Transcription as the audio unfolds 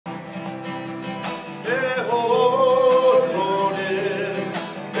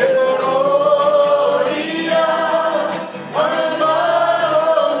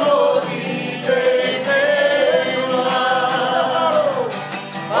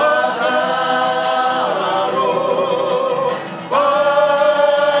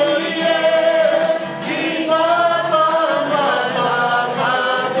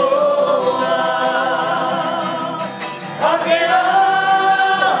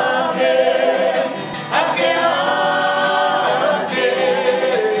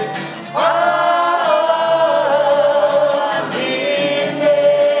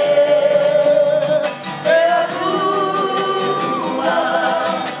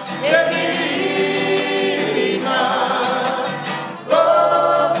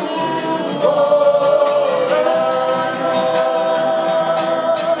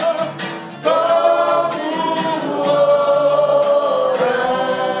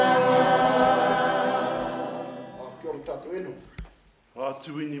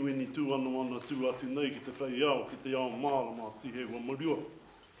tuini tū ana tū atu nei ki te whai au, ki te ao mārama tihe ua muriua.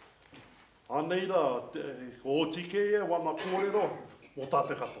 Anei rā, o tike e wana kōrero, o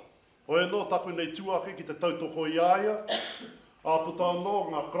tāte kato. Hoi no, taku nei tuake ki te tautoko i aia, a puta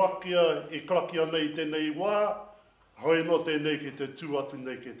anō, ngā krakia e krakia nei tēnei wā, hoi no tēnei ki te tū atu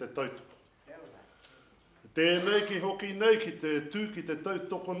nei ki te tautoko. Tēnei ki hoki nei ki te tū ki te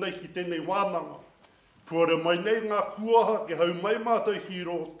tautoko nei ki tēnei wānanga. Puare mai nei ngā kuaha ki hau mai mātou hi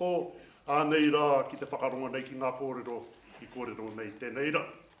roto, anei rā ki te whakaronga nei ki ngā kōrero, ki kōrero nei tēnei rā.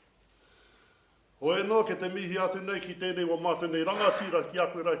 Hoi no, ke te mihi atu nei ki tēnei wa mātou nei rangatira ki a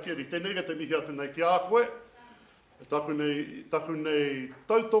koe rai keri, tēnei ke te mihi atu nei ki a koe, taku nei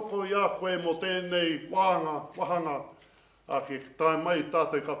tautoko i a koe mo tēnei wahanga, a ke tae mai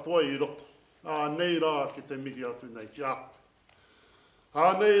tātou katoa i roto. Nei rā ki te mihi atu nei ki a koe.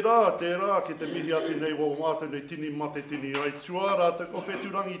 Nei rā, te rā ki te mihi atu nei wa mātou nei tini mate tini ai tua rā, te ko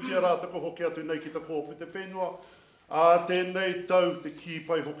wheturangi tia rā, te ko hoki atu nei ki te kōpu te whenua, tēnei tau te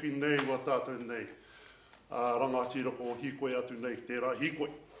kīpai hoki nei wa tātou nei. Rangatira ko hikoe atu nei te rā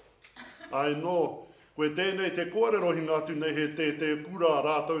hikoe. Ai no, koe tēnei te kōrero hinga atu nei he te kura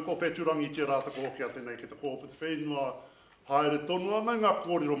rātou ko wheturangi tia rā, te ko hoki atu nei ki te kōpu te whenua, haere tonu ana ngā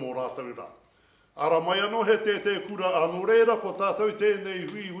kōrero mō rātou rā. Ara mai anō he te kura anō reira ko tātou tēnei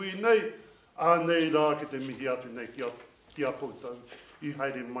hui nei, nei rā ki te mihi atu nei ki a koutou, i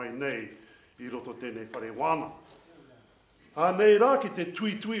haere mai nei i roto tēnei whare wāna. Nei rā ki te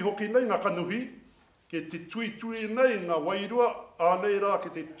tui hoki nei ngā kanuhi, ki te tui nei ngā wairua, nei rā ki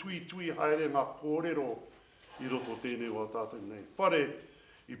te tui haere ngā kōrero i roto tēnei wā tātou nei whare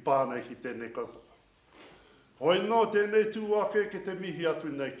i pānei ki tēnei kaupapa. Hoi no tēnei tūake ki te mihi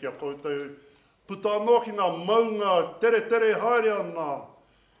atu nei ki a koutou, puta anō ki ngā maunga tere haere ana,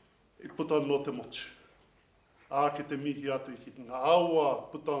 i puta anō te motu. Ki te mihi atu ki ngā aua,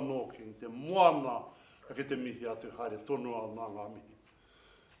 puta anō ki te moana, ki te mihi atu haere tonu ana ngā mihi.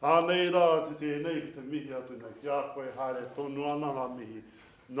 Nei rā, tēnei ki te mihi atu nei, ki a koe haere tonu ana ngā mihi,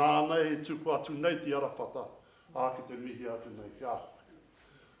 nei tuku atu nei ti arawhata, ki te mihi atu nei, ki a koe.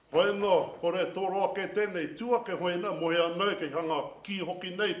 Hoi no, kore tōro ake tēnei, tuake hoi na, mohe anau kei hanga ki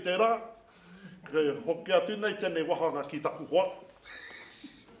hoki nei te rā, kei hoki atu nei tēnei wahanga ki taku hoa,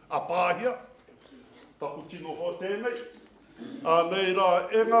 pāhia, taku tino hoa tēnei, nei rā,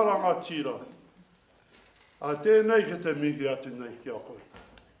 e ngā rangatira, tēnei ke te mihi atu nei ki a koutou.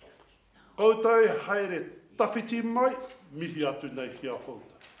 Koutou haere tawhiti mai, mihi atu nei ki a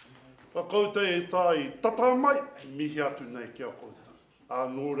koutou. Koutou e tai tata mai, mihi atu nei ki a koutou.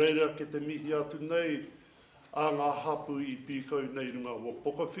 Nō reira ke te mihi atu nei, ngā hapu i pīkau nei runga, wo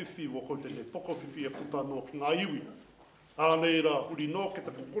pokowhiwhi, wo koutou te pokowhiwhi e puta no ki ngā iwi. Nei rā, huri no ke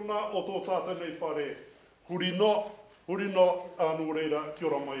te kukuna o tō tātou nei whare, huri no, nō reira,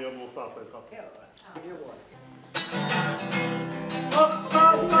 kia ora mai anō tātou kata.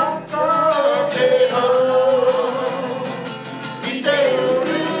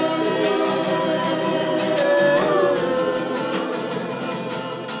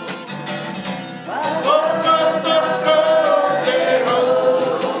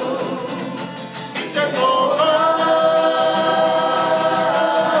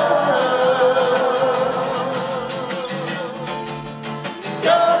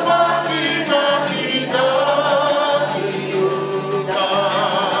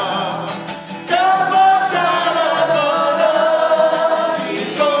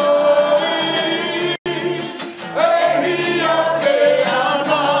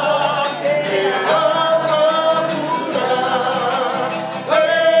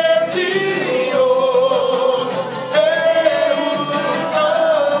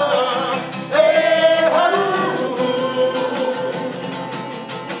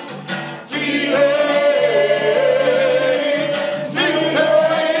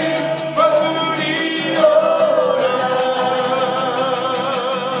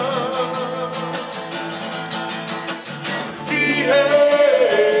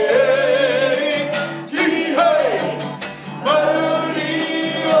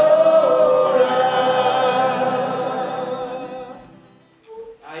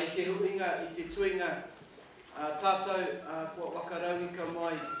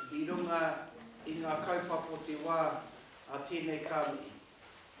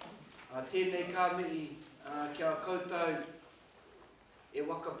 Tēnei kāmii kia koutou e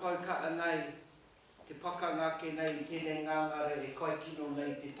wakapaukata nei, te pakangake nei, tēnei ngāngara e kai kino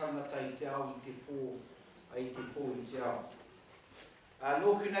nei te tangata i te au i te pō, i te au.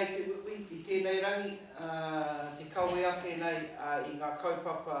 Nōku nei te uwi i tēnei rangi, te kaue ake nei i ngā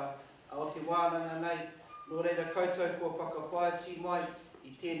kaupapa o te wānanga nei, nō reira koutou kua whakapaiti mai, I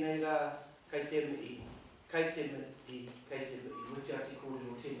tēnei rā, kei te mihi, kei te mihi, kei te mihi. Muti ati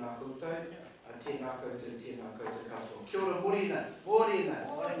kōrero tēnā koutou, a tēnā koutou katoa. Kia ora, morena, morena,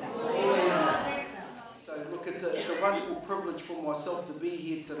 morena. So look, it's a wonderful privilege for myself to be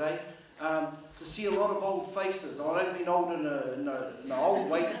here today, to see a lot of old faces. I don't mean old in an old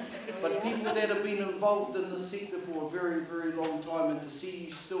way, but people that have been involved in this sector for a very, very long time, and to see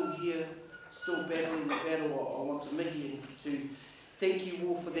you still here, still battling the battle, I want to mihi and to thank you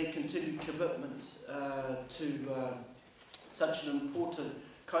all for their continued commitment to such an important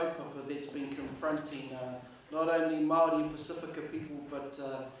kaupapa that's been confronting not only Māori and Pacifica people, but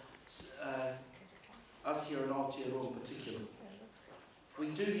us here in Aotearoa in particular. We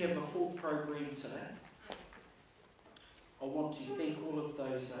do have a full program today. I want to thank all of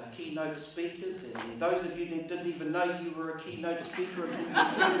those keynote speakers, and those of you that didn't even know you were a keynote speaker until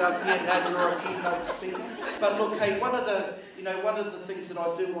you turned up here, now you're a keynote speaker. But look, hey, one of the things that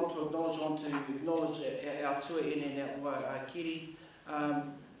I do want to acknowledge, our tuaine and our Oa'Ariki.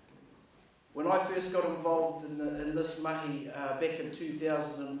 When I first got involved in this mahi back in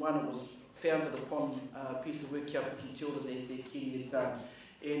 2001, it was founded upon a piece of work kia Piki Tilda that Kenny had done.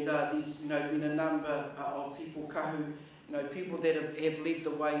 And there's been a number of people, kahu, people that have led the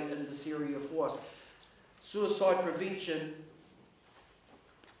way in this area for us. Suicide prevention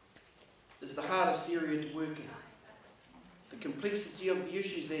is the hardest area to work in. The complexity of the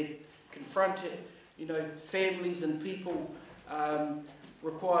issues that confront it, families and people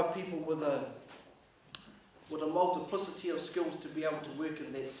require people with a multiplicity of skills to be able to work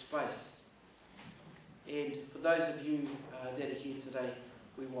in that space. And for those of you that are here today,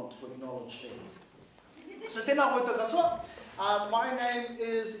 we want to acknowledge that. So tēnā koe katoa. My name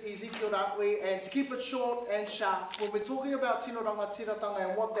is Ezekiel Rakwe, and to keep it short and sharp, when we're talking about tino rangatiratanga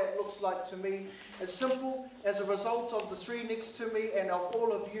and what that looks like to me, it's simple. As a result of the three next to me and of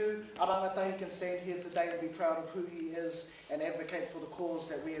all of you, a rangatahi can stand here today and be proud of who he is and advocate for the cause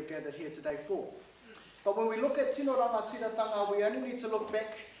that we have gathered here today for. But when we look at tino rangatiratanga, we only need to look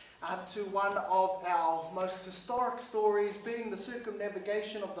back to one of our most historic stories, being the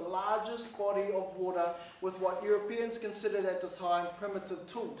circumnavigation of the largest body of water with what Europeans considered at the time primitive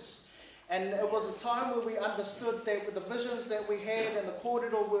tools. And it was a time where we understood that with the visions that we had and the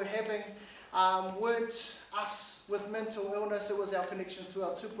kōrero we were having weren't us with mental illness, it was our connection to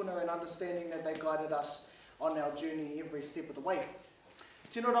our tupuna and understanding that they guided us on our journey every step of the way.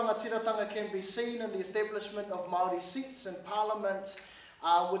 Tino rangatiratanga can be seen in the establishment of Māori seats in Parliament,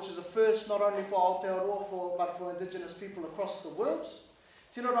 which is a first not only for Aotearoa but for Indigenous people across the world.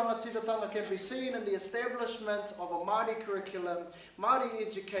 Tino rangatiratanga can be seen in the establishment of a Māori curriculum, Māori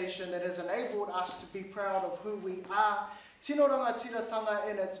education that has enabled us to be proud of who we are. Tino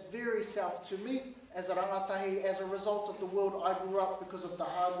rangatiratanga in its very self to me as a rangatahi, as a result of the world I grew up because of the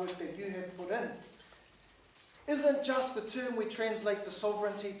hard work that you have put in, isn't just a term we translate to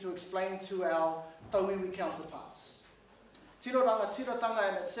sovereignty to explain to our tauiwi counterparts. Tino rangatiratanga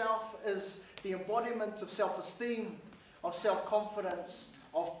in itself is the embodiment of self-esteem, of self-confidence,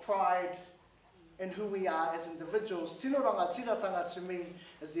 of pride in who we are as individuals. Tino rangatiratanga to me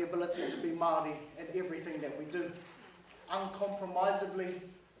is the ability to be Māori in everything that we do. Uncompromisably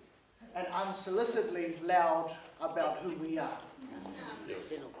and unsolicitedly loud about who we are.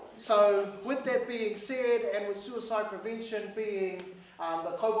 So with that being said, and with suicide prevention being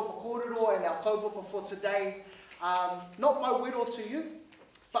the kaupapa kōrero and our kaupapa for today, not my wero to you,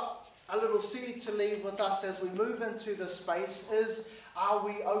 but a little seed to leave with us as we move into this space is, are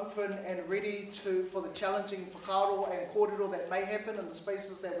we open and ready for the challenging whakaro and kōrero that may happen in the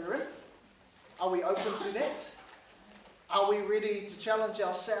spaces that we're in? Are we open to that? Are we ready to challenge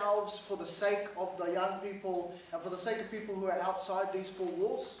ourselves for the sake of the young people and for the sake of people who are outside these four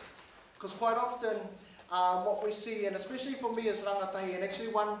walls? Because quite often what we see, and especially for me as rangatahi, and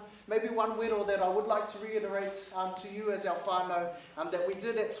actually maybe one wero that I would like to reiterate to you as our whānau that we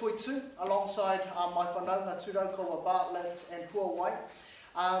did at Toitu alongside my whanaunga Tūraukawa Bartlett and Kua Wai,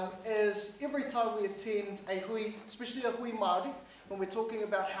 is every time we attend a hui, especially a hui Māori, when we're talking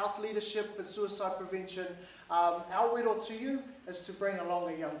about health leadership and suicide prevention, our wero to you is to bring along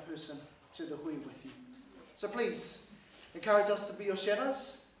a young person to the hui with you. So please, encourage us to be your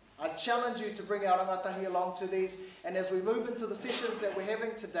shadows. I challenge you to bring our rangatahi along to these, and as we move into the sessions that we're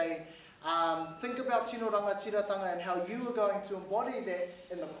having today, think about tino rangatiratanga and how you are going to embody that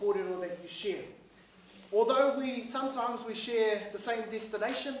in the kōrero that you share. Although sometimes we share the same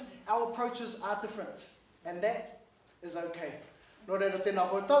destination, our approaches are different, and that is okay. Nō reira, tēnā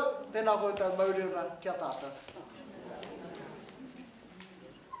koutou maurira kia tātou.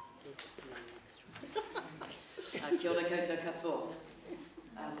 Kia ora koutou katoa.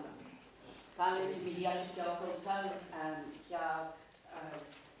 Kāle te mihi atu kia o koutou, kia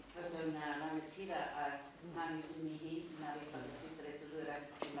koutou ngā rangatira a kāngi te mihi, nā re whakatūkare tuhura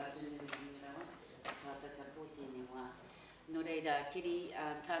ki ngā tūnuru ni rawa, tātaka tō tēnei wā. Nō reira, kiri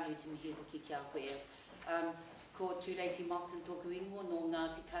kāngi te mihi hoki kia koe. Ko Tūreiti Moxon tōku ingo nō ngā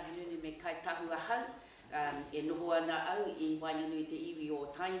te kahinunu me kai tahu ahau, e noho ana au i wainganui te iwi o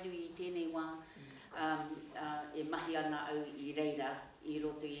tainui i tēnei wā, e mahi ana au i reira, I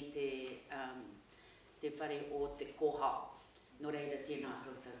roto I te whare o te kohao. Nō reira tēnā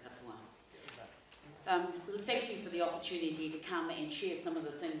koutou katoa. Thank you for the opportunity to come and share some of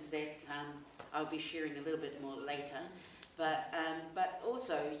the things that I'll be sharing a little bit more later, but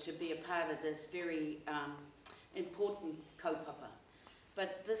also to be a part of this very important kaupapa.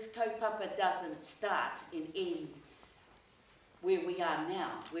 But this kaupapa doesn't start and end where we are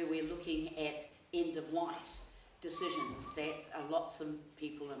now, where we're looking at end of life decisions that lots of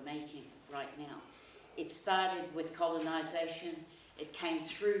people are making right now. It started with colonisation, it came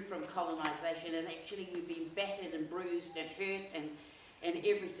through from colonisation, and actually we've been battered and bruised and hurt and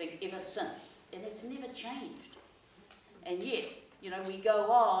everything ever since, and it's never changed. And yet, you know, we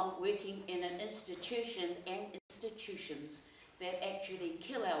go on working in an institution and institutions that actually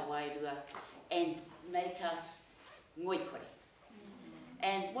kill our wairua and make us ngoikore.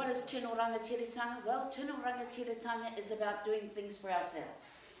 And what is tino rangatiratanga? Well, tino rangatiratanga is about doing things for ourselves.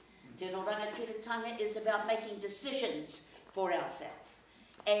 Tino rangatiratanga is about making decisions for ourselves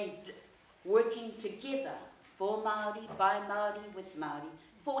and working together for Māori, by Māori, with Māori,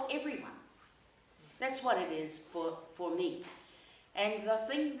 for everyone. That's what it is for me. And the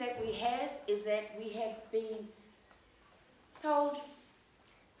thing that we have is that we have been told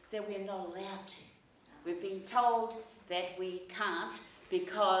that we're not allowed to. We've been told that we can't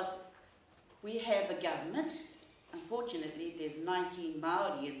because we have a government, unfortunately there's 19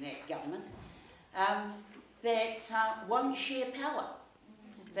 Māori in that government, that won't share power.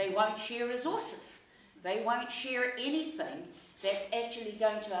 They won't share resources. They won't share anything that's actually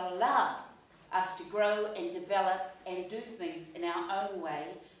going to allow us to grow and develop and do things in our own way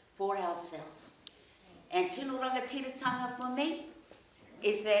for ourselves. And tino rangatiratanga for me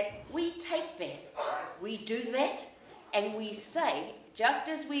is that we take that, we do that, and we say, just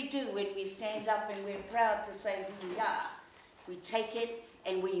as we do when we stand up and we're proud to say who we are, we take it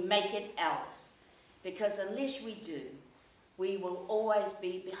and we make it ours. Because unless we do, we will always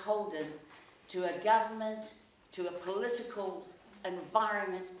be beholden to a government, to a political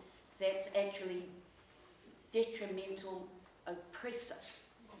environment that's actually detrimental, oppressive,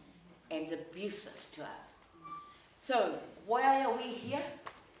 and abusive to us. So, why are we here?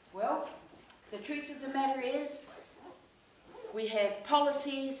 Well, the truth of the matter is, we have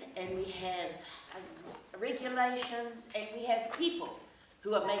policies and we have regulations and we have people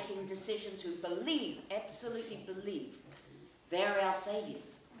who are making decisions who believe, absolutely believe, they're our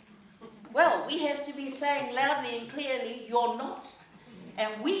saviours. Well, we have to be saying loudly and clearly, you're not.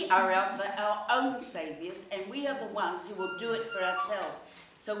 And we are our own saviours, and we are the ones who will do it for ourselves.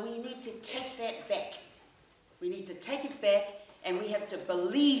 So we need to take that back. We need to take it back, and we have to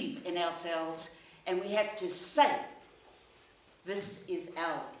believe in ourselves, and we have to say, this is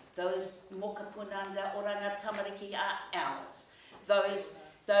ours. Those mokapunanga oranga tamariki are ours.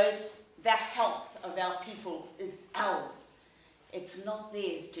 The health of our people is ours. It's not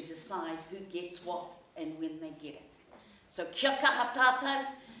theirs to decide who gets what and when they get it. So kia kaha tātou,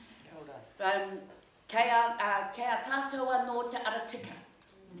 kei a tātou anō te aratika.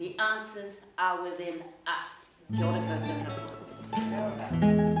 The answers are within us. Kia ora koutou.